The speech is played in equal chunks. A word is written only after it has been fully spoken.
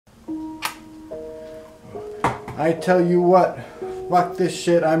I tell you what, fuck this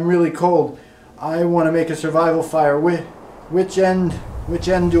shit, I'm really cold. I want to make a survival fire. Which end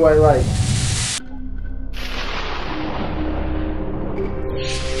do I like?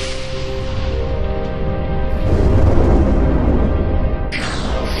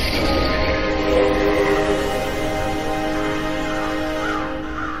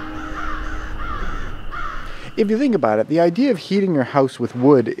 If you think about it, the idea of heating your house with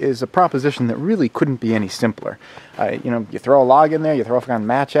wood is a proposition that really couldn't be any simpler. You know, you throw a log in there, you throw a fucking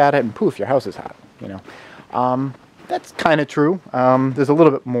match at it, and poof, your house is hot. You know, that's kind of true. There's a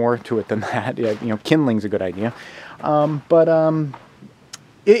little bit more to it than that. Yeah, you know, kindling's a good idea, but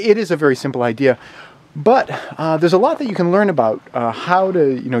it is a very simple idea. But there's a lot that you can learn about how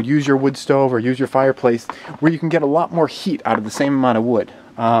to, you know, use your wood stove or use your fireplace, where you can get a lot more heat out of the same amount of wood.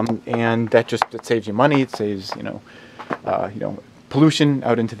 And that saves you money. It saves, you know, pollution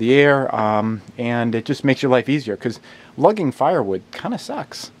out into the air, and it just makes your life easier, because lugging firewood kind of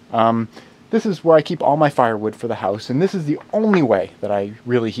sucks. This is where I keep all my firewood for the house, and this is the only way that I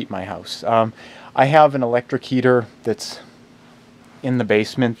really heat my house. I have an electric heater that's in the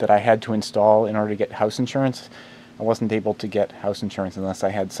basement that I had to install in order to get house insurance. I wasn't able to get house insurance unless I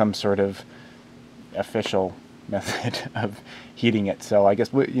had some sort of official method of heating it. So I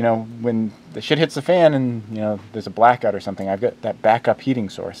guess, you know, when the shit hits the fan and, you know, there's a blackout or something, I've got that backup heating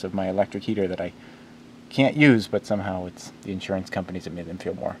source of my electric heater that I can't use, but somehow it's the insurance companies that made them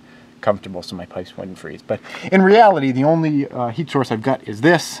feel more comfortable so my pipes wouldn't freeze. But in reality, the only heat source I've got is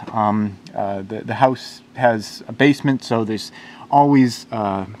this. The house has a basement, so there's always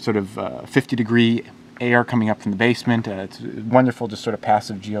sort of 50-degree air coming up from the basement. It's wonderful, just sort of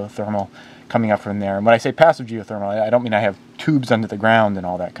passive geothermal coming up from there. And when I say passive geothermal, I don't mean I have tubes under the ground and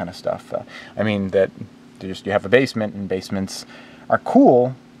all that kind of stuff. I mean that you have a basement, and basements are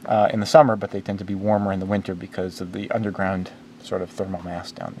cool in the summer, but they tend to be warmer in the winter because of the underground sort of thermal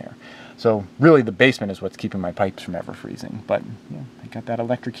mass down there. So really the basement is what's keeping my pipes from ever freezing. But you know, I got that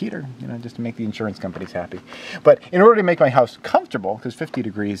electric heater, you know, just to make the insurance companies happy. But in order to make my house comfortable, because 50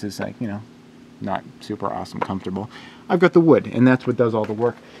 degrees is like, you know, not super awesome comfortable, I've got the wood, and that's what does all the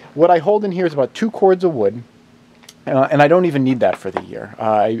work. What I hold in here is about 2 cords of wood, and I don't even need that for the year.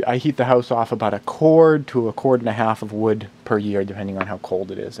 I heat the house off about 1 cord to 1.5 cords of wood per year, depending on how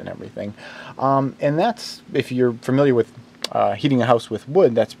cold it is and everything. And that's, if you're familiar with heating a house with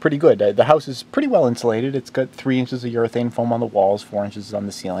wood, that's pretty good. The house is pretty well insulated. It's got 3 inches of urethane foam on the walls, 4 inches on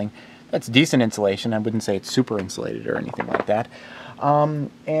the ceiling. That's decent insulation. I wouldn't say it's super insulated or anything like that.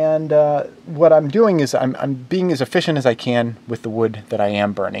 What I'm doing is I'm being as efficient as I can with the wood that I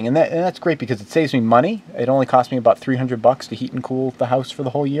am burning, and that's great because it saves me money. It only costs me about $300 to heat and cool the house for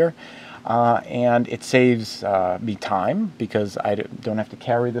the whole year, and it saves me time because I don't have to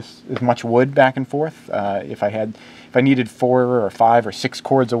carry as much wood back and forth. If I needed 4 or 5 or 6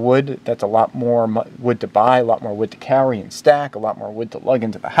 cords of wood, that's a lot more wood to buy, a lot more wood to carry and stack, a lot more wood to lug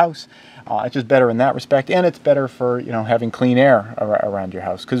into the house. It's just better in that respect, and it's better for, you know, having clean air around your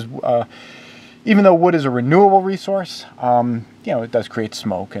house, because even though wood is a renewable resource, you know, it does create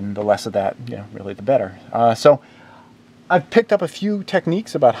smoke, and the less of that, you know, really the better. So I've picked up a few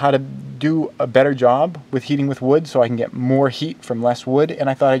techniques about how to do a better job with heating with wood so I can get more heat from less wood, and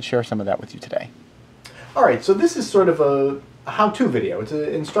I thought I'd share some of that with you today. All right, so this is sort of a how-to video. It's an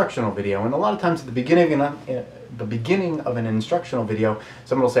instructional video, and a lot of times at the beginning of an instructional video,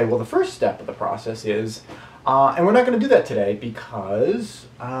 someone will say, well, the first step of the process is, and we're not going to do that today because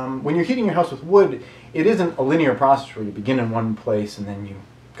when you're heating your house with wood, it isn't a linear process where you begin in one place and then you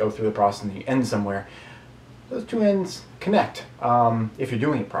go through the process and then you end somewhere. Those two ends connect if you're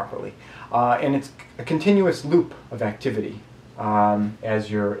doing it properly, and it's a continuous loop of activity as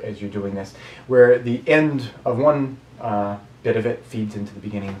you're doing this, where the end of one bit of it feeds into the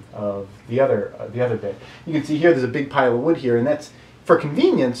beginning of the other bit. You can see here there's a big pile of wood here, and that's, for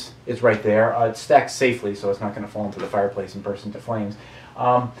convenience, it's right there. It's stacked safely, so it's not going to fall into the fireplace and burst into flames.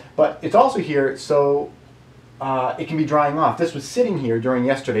 But it's also here so it can be drying off. This was sitting here during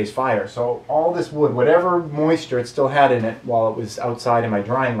yesterday's fire, so all this wood, whatever moisture it still had in it while it was outside in my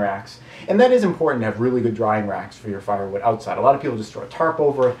drying racks, and that is important to have really good drying racks for your firewood outside. A lot of people just throw a tarp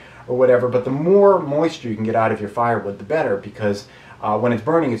over it or whatever, but the more moisture you can get out of your firewood, the better, because when it's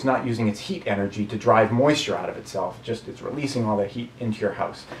burning, it's not using its heat energy to drive moisture out of itself. It's releasing all that heat into your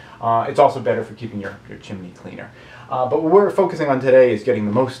house. It's also better for keeping your chimney cleaner. But what we're focusing on today is getting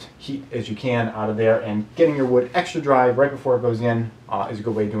the most heat as you can out of there, and getting your wood extra dry right before it goes in is a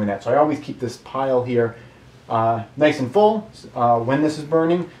good way of doing that. So I always keep this pile here nice and full when this is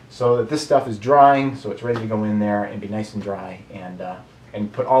burning, so that this stuff is drying, so it's ready to go in there and be nice and dry,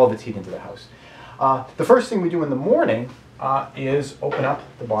 and put all of its heat into the house. The first thing we do in the morning is open up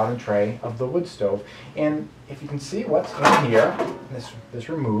the bottom tray of the wood stove. And if you can see what's in here, this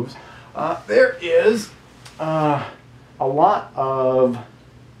removes, there is a lot of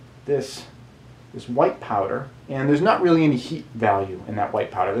this white powder, and there's not really any heat value in that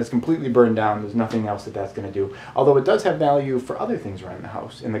white powder. That's completely burned down. There's nothing else that's going to do. Although it does have value for other things around the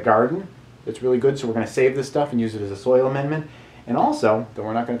house. In the garden, it's really good, so we're going to save this stuff and use it as a soil amendment. And also, though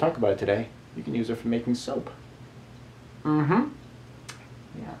we're not going to talk about it today, you can use it for making soap. Yeah.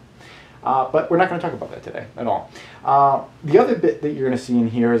 But we're not going to talk about that today at all. The other bit that you're going to see in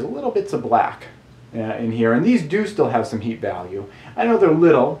here is little bits of black in here, and these do still have some heat value. I know they're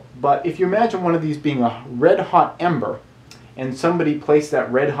little, but if you imagine one of these being a red hot ember, and somebody placed that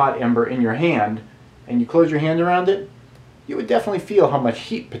red hot ember in your hand, and you close your hand around it, you would definitely feel how much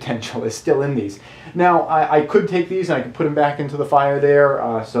heat potential is still in these. Now, I could take these and I could put them back into the fire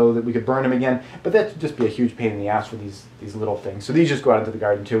there so that we could burn them again, but that would just be a huge pain in the ass for these little things. So these just go out into the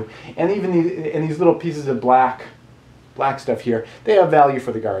garden too. And even these little pieces of black stuff here, they have value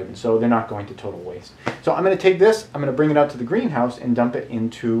for the garden, so they're not going to total waste. So I'm going to take this, I'm going to bring it out to the greenhouse and dump it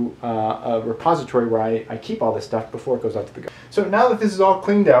into a repository where I keep all this stuff before it goes out to the garden. So now that this is all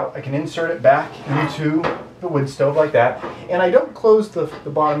cleaned out, I can insert it back into the wood stove like that, and I don't close the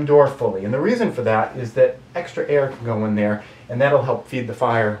bottom door fully. And the reason for that is that extra air can go in there, and that'll help feed the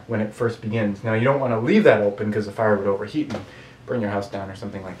fire when it first begins. Now you don't want to leave that open because the fire would overheat and burn your house down or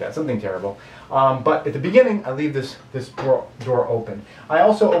something like that, something terrible. But at the beginning, I leave this door open. I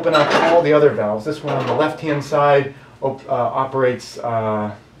also open up all the other valves. This one on the left-hand side operates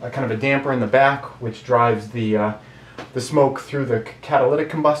a kind of a damper in the back, which drives the smoke through the catalytic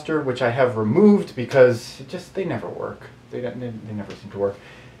combustor, which I have removed because they never work. They never seem to work.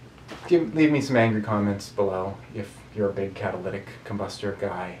 Leave me some angry comments below if you're a big catalytic combustor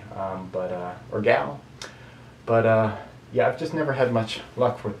guy or gal. But yeah, I've just never had much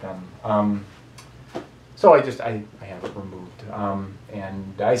luck with them. So I have it removed.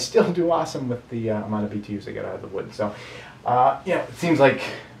 And I still do awesome with the amount of BTUs I get out of the wood. So, yeah, it seems like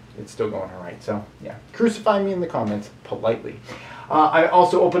it's still going all right. So, yeah, crucify me in the comments politely. I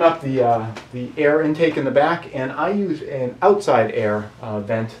also open up the air intake in the back, and I use an outside air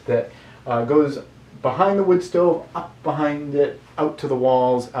vent that goes behind the wood stove, up behind it, out to the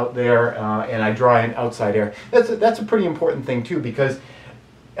walls, out there, and I draw in outside air. That's a pretty important thing too, because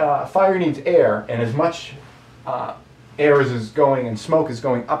fire needs air, and as much air as is going and smoke is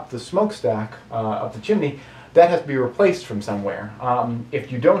going up the smokestack, up the chimney, that has to be replaced from somewhere.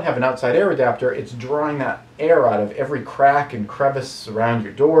 If you don't have an outside air adapter, it's drawing that air out of every crack and crevice around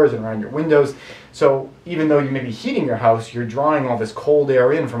your doors and around your windows. So even though you may be heating your house, you're drawing all this cold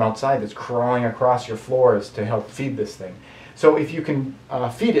air in from outside that's crawling across your floors to help feed this thing. So if you can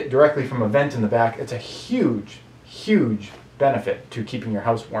feed it directly from a vent in the back, it's a huge, huge benefit to keeping your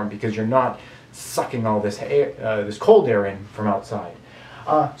house warm, because you're not sucking all this air, this cold air in from outside.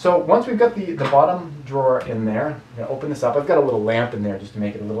 So once we've got the bottom drawer in there, I'm going to open this up. I've got a little lamp in there just to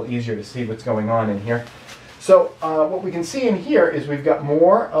make it a little easier to see what's going on in here. So what we can see in here is we've got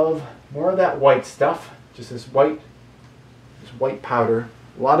more of that white stuff, just this white powder,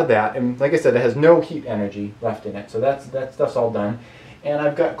 a lot of that. And like I said, it has no heat energy left in it, so that stuff's all done. And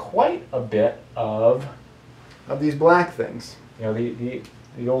I've got quite a bit of these black things. You know,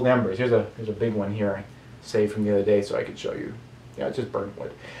 the old embers. Here's a big one here I saved from the other day so I could show you. Yeah, it's just burnt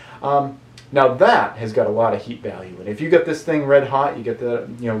wood. Now that has got a lot of heat value. And if you get this thing red hot, you get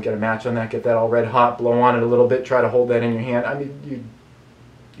get a match on that, get that all red hot, blow on it a little bit, try to hold that in your hand. I mean,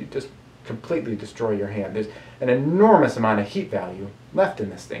 you just completely destroy your hand. There's an enormous amount of heat value left in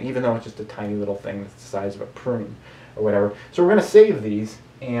this thing, even though it's just a tiny little thing that's the size of a prune or whatever. So we're going to save these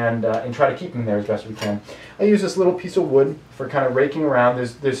and try to keep them there as best we can. I use this little piece of wood for kind of raking around.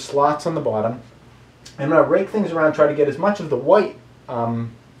 There's slots on the bottom. I'm going to rake things around, try to get as much of the white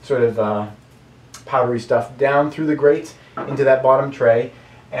powdery stuff down through the grates into that bottom tray,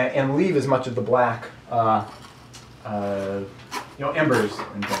 and leave as much of the black embers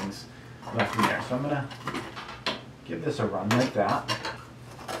and things left in there. So I'm going to give this a run like that.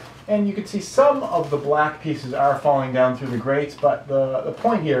 And you can see some of the black pieces are falling down through the grates, but the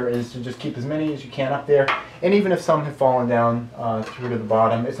point here is to just keep as many as you can up there. And even if some have fallen down through to the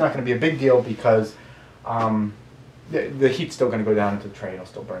bottom, it's not going to be a big deal, because the heat's still going to go down into the tray. It'll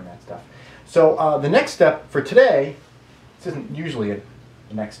still burn that stuff. So the next step for today, this isn't usually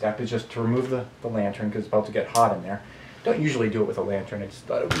the next step, is just to remove the lantern, because it's about to get hot in there. Don't usually do it with a lantern. I just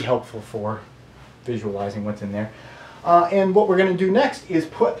thought it would be helpful for visualizing what's in there. And what we're going to do next is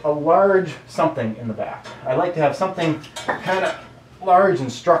put a large something in the back. I like to have something kind of large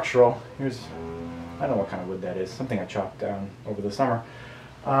and structural. Here's I don't know what kind of wood that is, something I chopped down over the summer.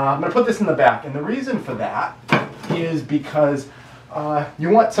 I'm going to put this in the back, and the reason for that is because you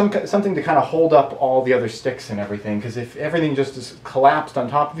want something to kind of hold up all the other sticks and everything, because if everything just is collapsed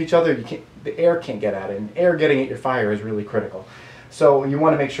on top of each other, the air can't get at it, and air getting at your fire is really critical. So you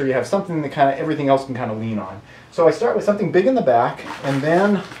want to make sure you have something that everything else can kind of lean on. So I start with something big in the back, and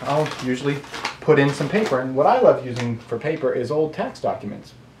then I'll usually put in some paper. And what I love using for paper is old tax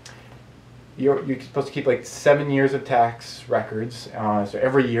documents. You're supposed to keep like 7 years of tax records. So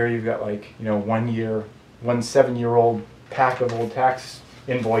every year you've got like, you know, 1 7-year-old pack of old tax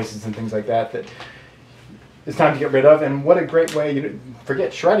invoices and things like that that it's time to get rid of. And what a great way, you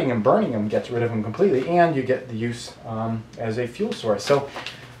forget shredding and burning them gets rid of them completely, and you get the use as a fuel source. So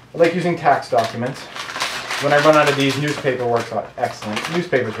I like using tax documents. When I run out of these, newspaper works out excellent.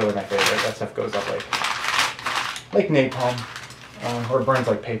 Newspaper's really my favorite. That stuff goes up like napalm. Or burns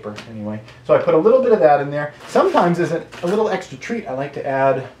like paper anyway. So I put a little bit of that in there. Sometimes as a little extra treat, I like to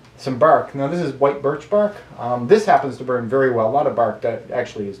add some bark. Now this is white birch bark. This happens to burn very well. A lot of bark that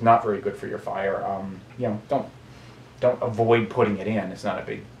actually is not very good for your fire. You know, don't avoid putting it in. It's not a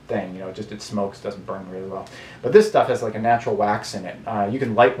big thing. You know, it smokes, doesn't burn really well. But this stuff has like a natural wax in it. You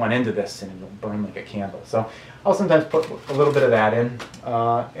can light one into this and it'll burn like a candle. So I'll sometimes put a little bit of that in.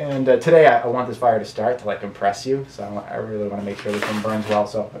 Today I want this fire to start to like impress you. So I really want to make sure this one burns well.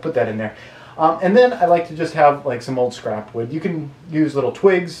 So I put that in there. And then I like to just have like some old scrap wood. You can use little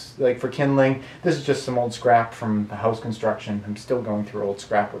twigs like for kindling. This is just some old scrap from the house construction. I'm still going through old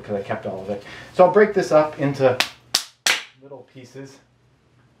scrap wood because I kept all of it. So I'll break this up into little pieces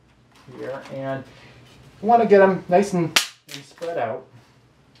here, and you want to get them nice and spread out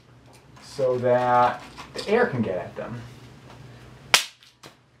so that the air can get at them.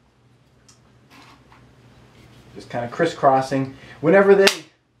 Just kind of crisscrossing. Whenever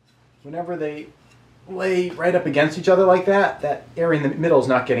they lay right up against each other like that, that area in the middle is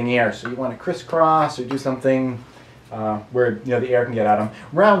not getting air. So you want to crisscross or do something where the air can get at them.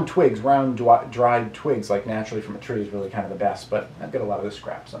 Round twigs, dried twigs, like naturally from a tree, is really kind of the best. But I've got a lot of this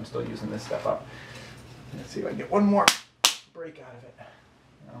scrap, so I'm still using this stuff up. Let's see if I can get one more break out of it.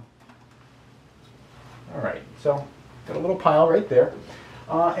 All right, so got a little pile right there,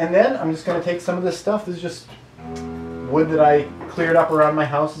 and then I'm just going to take some of this stuff. This is just wood that I cleared up around my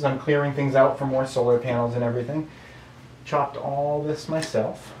house as I'm clearing things out for more solar panels and everything. Chopped all this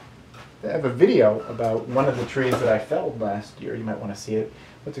myself. I have a video about one of the trees that I felled last year. You might want to see it.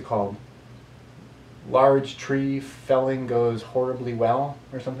 What's it called? Large tree felling goes horribly well,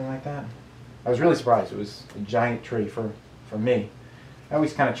 or something like that. I was really surprised. It was a giant tree for me. I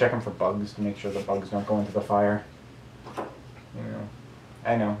always kind of check them for bugs to make sure the bugs don't go into the fire. You know,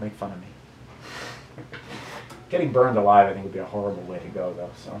 I know, make fun of me. Getting burned alive, I think, would be a horrible way to go, though.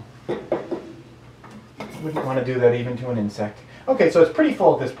 So, wouldn't want to do that even to an insect. Okay, so it's pretty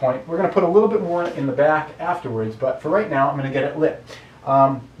full at this point. We're going to put a little bit more in the back afterwards, but for right now, I'm going to get it lit.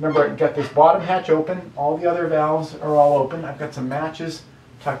 Remember, I've got this bottom hatch open. All the other valves are all open. I've got some matches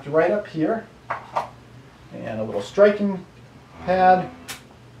tucked right up here, and a little striking pad.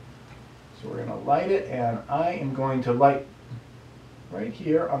 So we're going to light it, and I am going to light right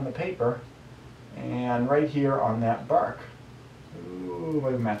here on the paper and right here on that bark. Ooh, my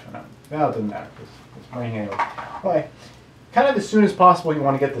match went out. No, it doesn't matter because it's burning anyway. Okay, kind of as soon as possible you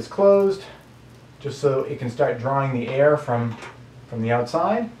want to get this closed just so it can start drawing the air from the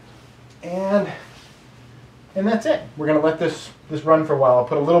outside. And that's it. We're going to let this run for a while. I'll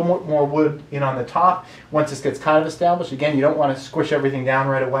put a little more wood in on the top once this gets kind of established. Again, you don't want to squish everything down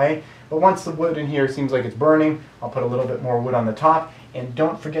right away. But once the wood in here seems like it's burning, I'll put a little bit more wood on the top. And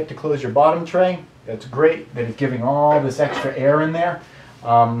don't forget to close your bottom tray. That's great that it's giving all this extra air in there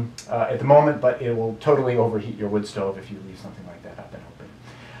at the moment, but it will totally overheat your wood stove if you leave something like that up and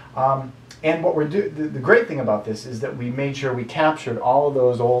open. And what we're the great thing about this is that we made sure we captured all of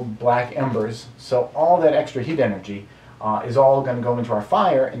those old black embers, so all that extra heat energy is all going to go into our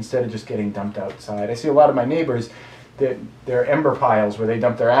fire instead of just getting dumped outside. I see a lot of my neighbors that their ember piles where they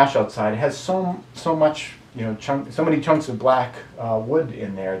dump their ash outside, it has so much, so many chunks of black wood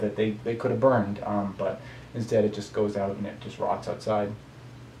in there that they could have burned, but instead it just goes out and it just rots outside.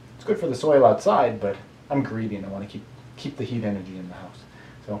 It's good for the soil outside, but I'm greedy and I want to keep the heat energy in the house.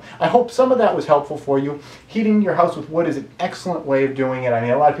 So I hope some of that was helpful for you. Heating your house with wood is an excellent way of doing it. I mean,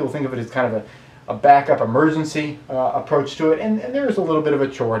 a lot of people think of it as kind of a backup emergency approach to it, and there is a little bit of a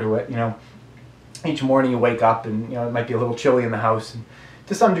chore to it. Each morning you wake up and it might be a little chilly in the house, and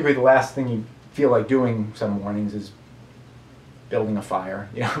to some degree the last thing you feel like doing some mornings is building a fire.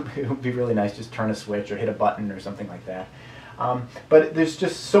 It would be really nice just turn a switch or hit a button or something like that. But there's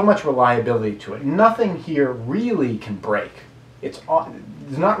just so much reliability to it. Nothing here really can break. There's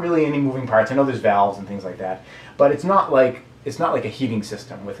not really any moving parts. I know there's valves and things like that, but it's not like a heating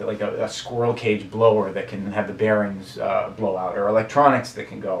system with like a squirrel cage blower that can have the bearings blow out, or electronics that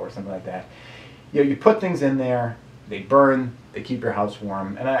can go, or something like that. You know, you put things in there, they burn, they keep your house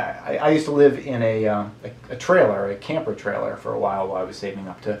warm. And I used to live in a trailer, a camper trailer, for a while I was saving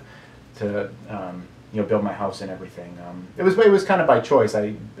up to you know, build my house and everything. It was kind of by choice.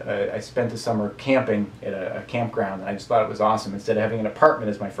 I spent the summer camping at a campground, and I just thought it was awesome. Instead of having an apartment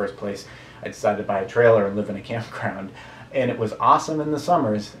as my first place, I decided to buy a trailer and live in a campground. And it was awesome in the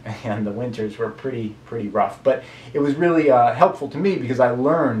summers, and the winters were pretty rough. But it was really helpful to me because I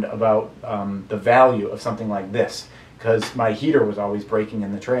learned about the value of something like this, because my heater was always breaking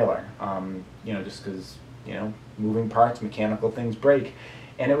in the trailer. You know, just because, you know, moving parts, mechanical things break.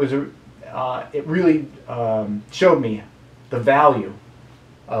 And it was it really showed me the value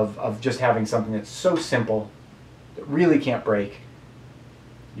of just having something that's so simple, that really can't break.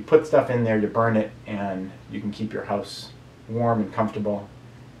 You put stuff in there, you burn it, and you can keep your house warm and comfortable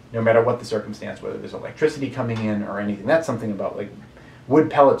no matter what the circumstance, whether there's electricity coming in or anything. That's something about like wood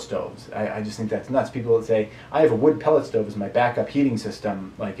pellet stoves. I just think that's nuts. People that say, I have a wood pellet stove as my backup heating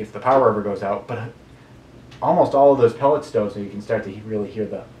system, like if the power ever goes out. But almost all of those pellet stoves, so you can start to really hear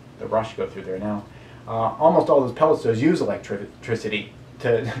the rush go through there now, almost all those pellet stoves use electricity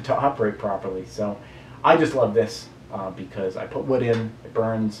to operate properly. So I just love this because I put wood in, it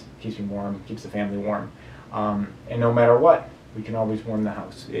burns, keeps me warm, keeps the family warm. And no matter what, we can always warm the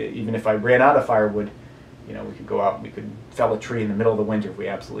house. Even if I ran out of firewood, you know, we could go out and we could fell a tree in the middle of the winter if we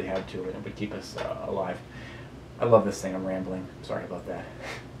absolutely had to, and it would keep us alive. I love this thing. I'm rambling. Sorry about that.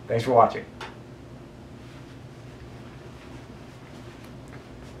 Thanks for watching.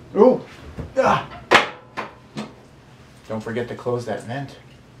 Ooh! Ah! Don't forget to close that vent.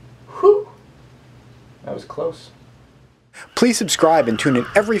 Whew! That was close. Please subscribe and tune in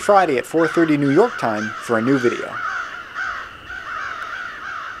every Friday at 4:30 New York time for a new video.